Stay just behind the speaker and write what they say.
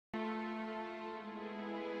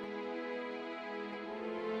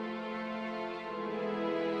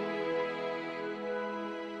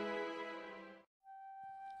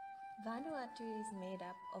Vanuatu is made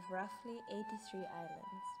up of roughly 83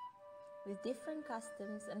 islands, with different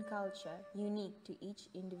customs and culture unique to each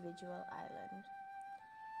individual island.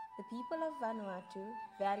 The people of Vanuatu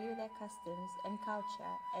value their customs and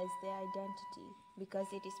culture as their identity because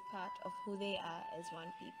it is part of who they are as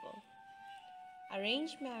one people.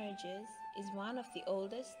 Arranged marriages is one of the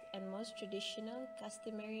oldest and most traditional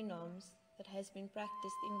customary norms that has been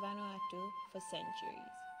practiced in Vanuatu for centuries.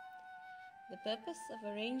 The purpose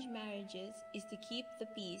of arranged marriages is to keep the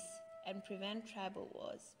peace and prevent tribal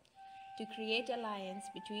wars, to create alliance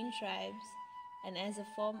between tribes, and as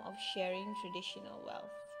a form of sharing traditional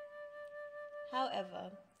wealth.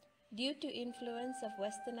 However, due to influence of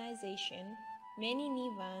westernization, many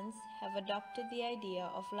Nivans have adopted the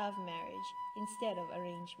idea of love marriage instead of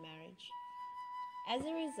arranged marriage. As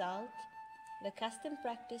a result, the custom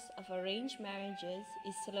practice of arranged marriages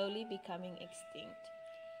is slowly becoming extinct.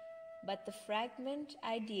 But the fragment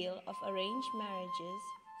ideal of arranged marriages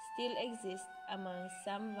still exists among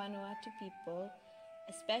some Vanuatu people,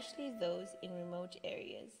 especially those in remote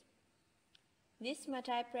areas. This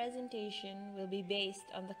Matai presentation will be based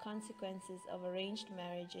on the consequences of arranged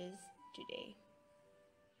marriages today.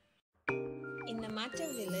 In the Matai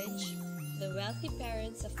village, the wealthy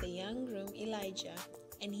parents of the young groom Elijah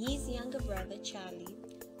and his younger brother Charlie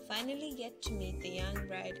finally get to meet the young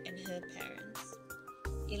bride and her parents.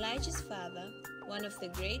 Elijah's father, one of the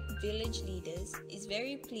great village leaders, is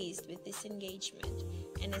very pleased with this engagement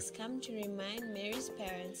and has come to remind Mary's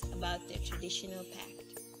parents about their traditional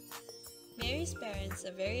pact. Mary's parents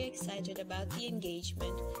are very excited about the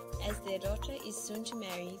engagement as their daughter is soon to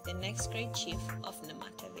marry the next great chief of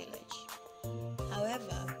Namata village.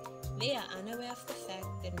 However, they are unaware of the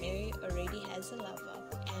fact that Mary already has a lover,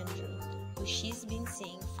 Andrew, who she's been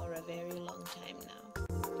seeing for a very long time now.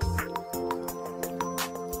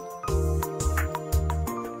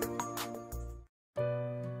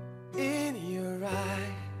 In your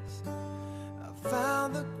eyes, I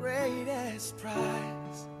found the greatest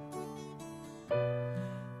prize.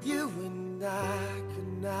 You and I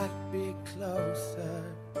could not be closer.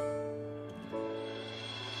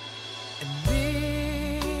 And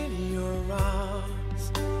in your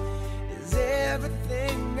arms is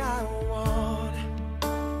everything I want.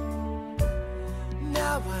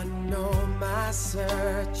 Now I know my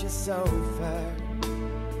search is over.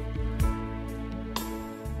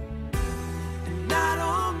 And I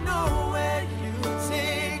don't know where you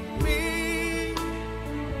take me,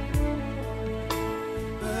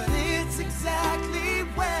 but it's exactly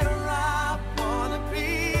where I wanna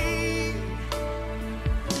be.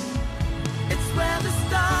 It's where the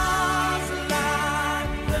stars align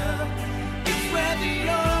up. It's where the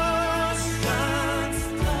oceans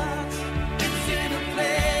touch. It's in a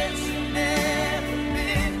place you've never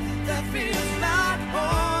been that feels like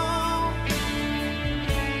home.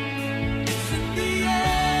 It's in the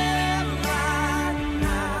air right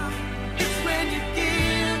now. It's when you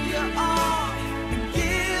give your all and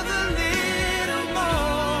give a little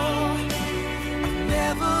more. I've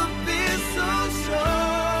never been so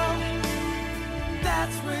sure.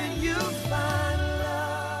 That's when you find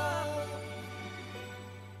love.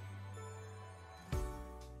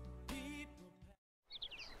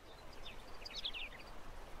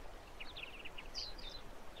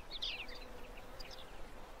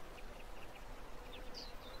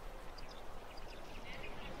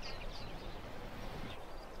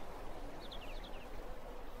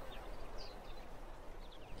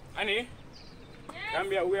 Annie,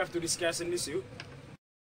 come here, we have to discuss an issue.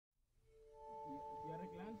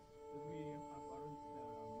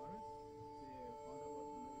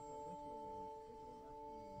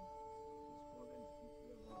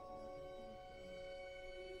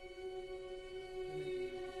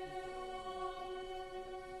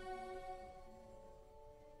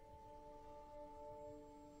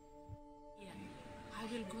 I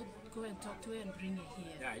will go and talk to her and bring her here.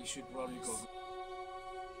 Yeah, you should probably go.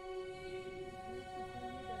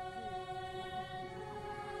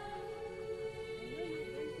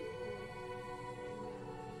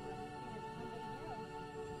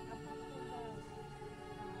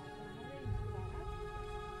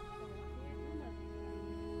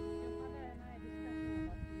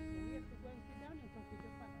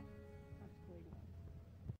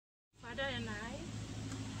 Father and I,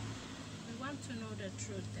 we want to know the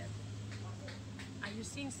truth then. Are you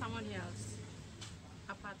seeing someone else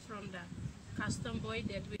apart from the custom boy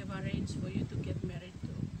that we have arranged for you to get married to?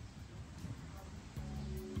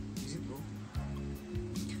 Is it, bro?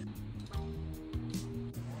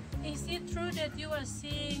 Is it true that you are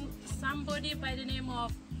seeing somebody by the name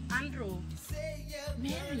of Andrew?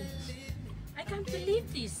 Mary, I can't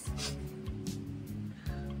believe this.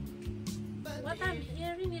 what I'm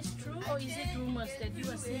hearing is true, or is it rumors that you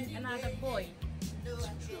are seeing another boy?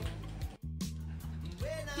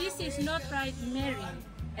 This is not right, Mary.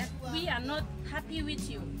 And we are not happy with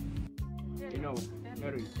you. You know,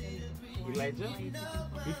 Mary, Elijah,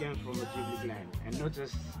 he came from a chiefly clan, and not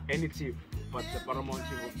just any chief, but the paramount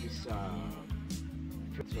chief of this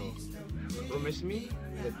so promise me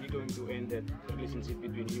that you're going to end that relationship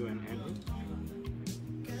between you and Andrew.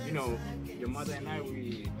 You know, your mother and I,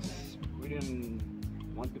 we didn't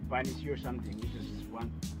want to punish you or something. We just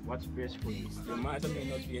want what's best for you. Your mother may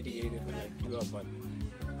not be educated like you are, but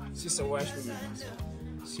she's a wise woman.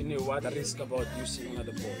 She knew what the risk about you seeing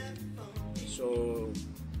another boy. So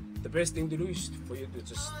the best thing to do is for you to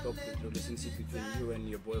just stop the relationship between you and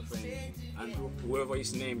your boyfriend and whoever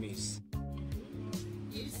his name is.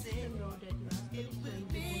 You have to know that your husband is going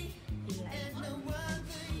to be Elijah, not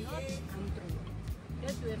Andrew.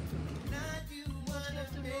 That you have to know. You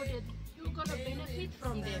have to know that you're going to benefit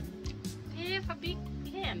from them. They have a big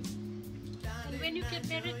hand. And when you get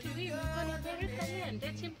married to him, you're going to inherit the land.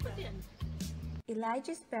 That's important.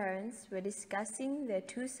 Elijah's parents were discussing their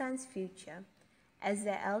two sons' future as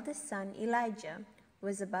their eldest son, Elijah,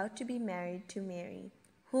 was about to be married to Mary,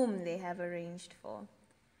 whom they have arranged for.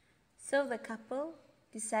 So the couple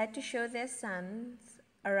decide to show their sons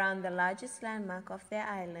around the largest landmark of their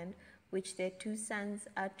island, which their two sons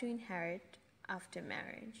are to inherit after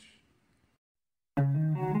marriage.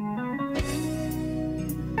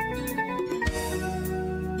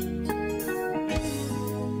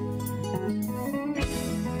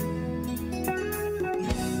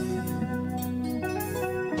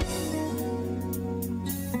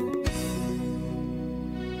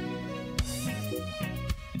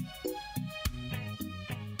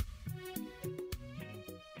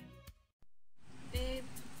 Babe,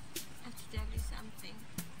 I have to tell you something.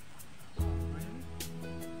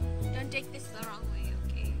 Don't take this the wrong way,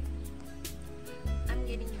 okay? I'm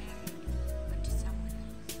getting married, but to someone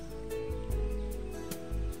else.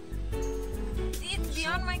 It's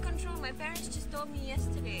beyond my control. My parents just told me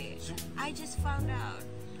yesterday. I just found out.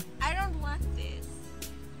 I don't want this,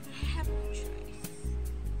 but I have no choice.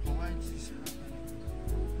 Why is this happening?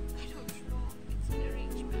 I don't know. It's an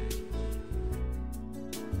arranged marriage.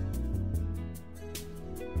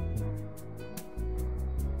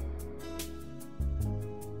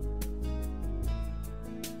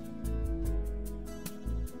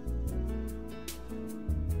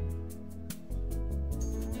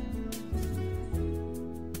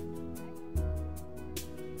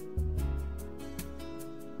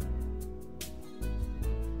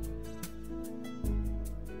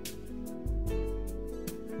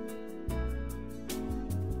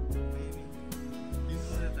 Baby, you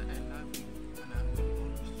know that I love you and I will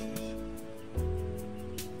always choose you.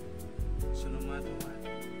 So no matter what,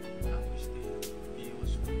 I will stay be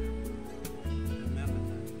yours forever. Remember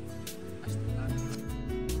that. I still love you.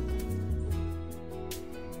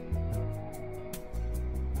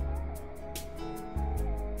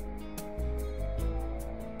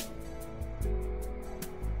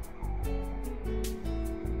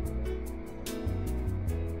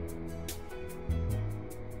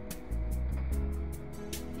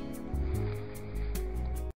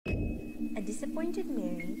 A disappointed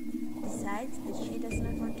Mary decides that she does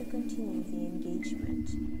not want to continue the engagement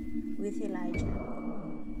with Elijah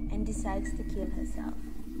and decides to kill herself.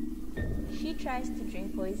 She tries to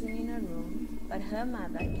drink poison in her room, but her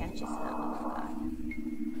mother catches her off guard.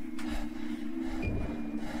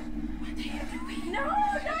 What are you doing? No,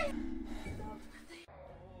 no!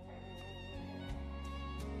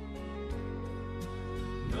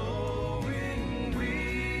 Knowing we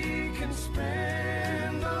can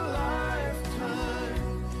spend a lifetime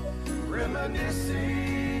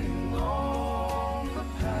reminiscing on the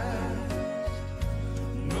past,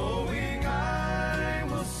 knowing I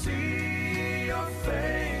will see your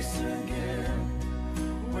face again,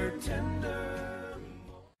 where tender.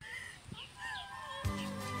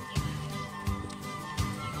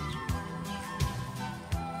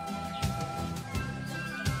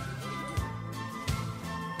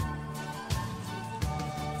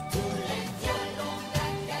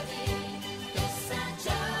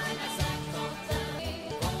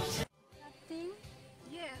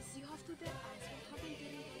 Yes, you have to tell us. What happened to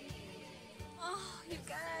you? Oh, you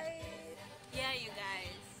guys. Yeah, you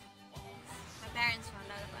guys. My parents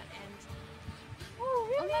found out about Andrew. Oh,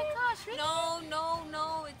 really? Oh my gosh, really?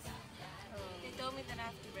 No. They told me that I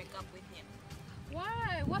have to break up with him.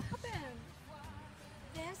 Why? What happened?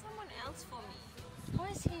 They have someone else for me. Who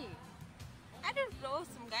is he? I don't know,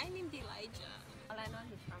 some guy named Elijah. All I know,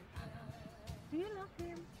 he's from Ghana. Do you love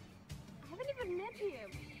him? I haven't even met him.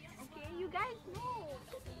 Okay? You guys know.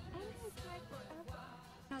 I know it's like forever.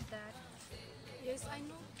 Not that. Yes, I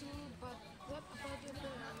know too, but what about your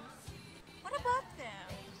parents? What about them?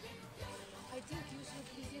 I think you should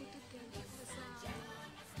listen to them because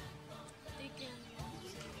they can,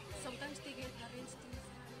 sometimes they can arrange things.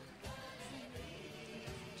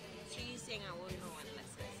 So you saying I won't know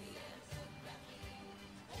unless I say yes?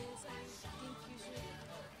 Yes, I think you should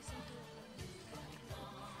listen to them.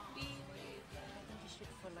 I think you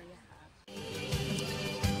should follow your heart.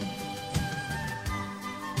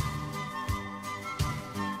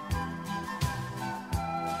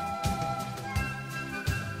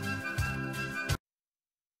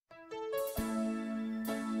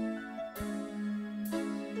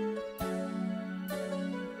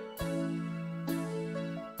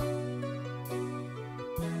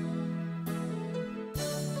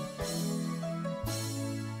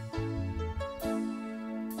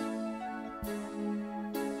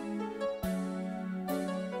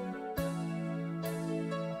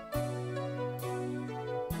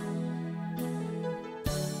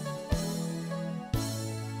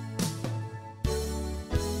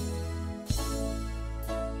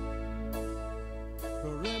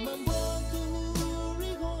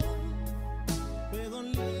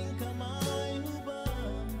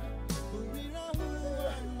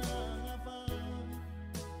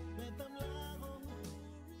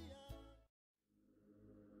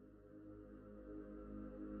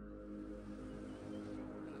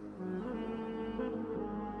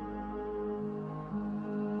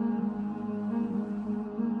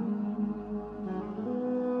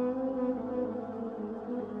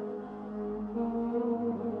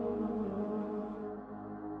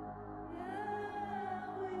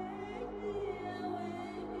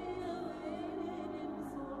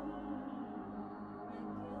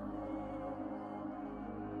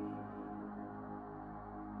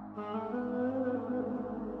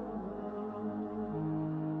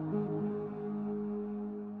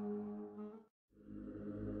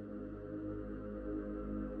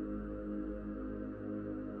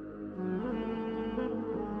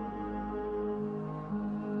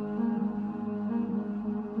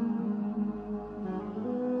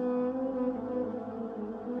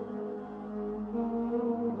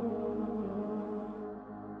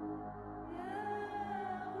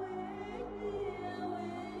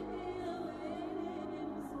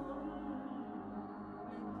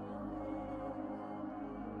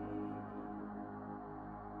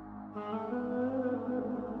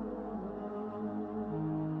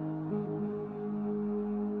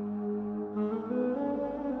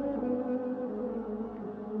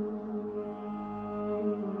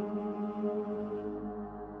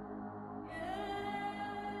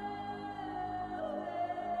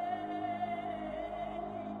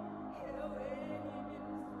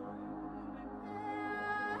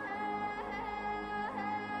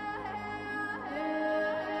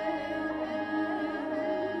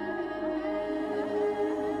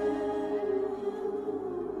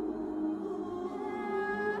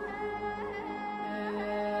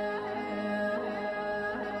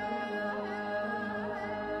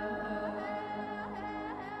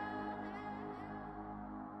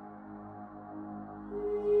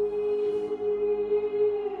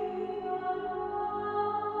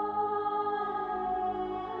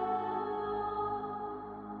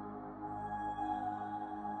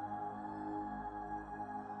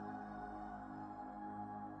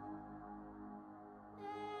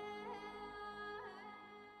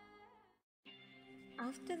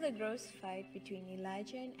 After the gross fight between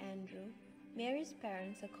Elijah and Andrew, Mary's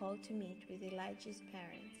parents are called to meet with Elijah's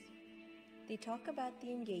parents. They talk about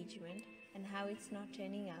the engagement and how it's not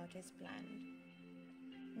turning out as planned.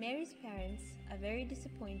 Mary's parents are very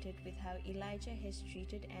disappointed with how Elijah has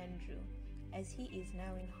treated Andrew, as he is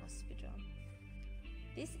now in hospital.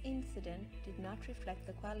 This incident did not reflect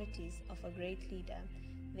the qualities of a great leader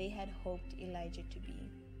they had hoped Elijah to be.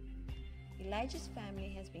 Elijah's family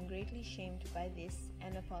has been greatly shamed by this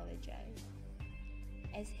and apologized.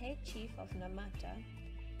 As head chief of Namata,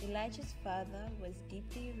 Elijah's father was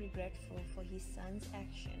deeply regretful for his son's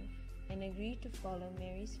action and agreed to follow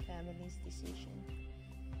Mary's family's decision.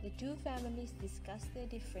 The two families discuss their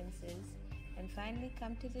differences and finally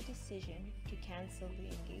come to the decision to cancel the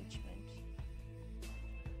engagement.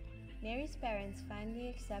 Mary's parents finally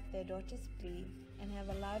accept their daughter's plea and have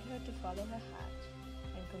allowed her to follow her heart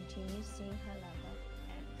and continue seeing her love.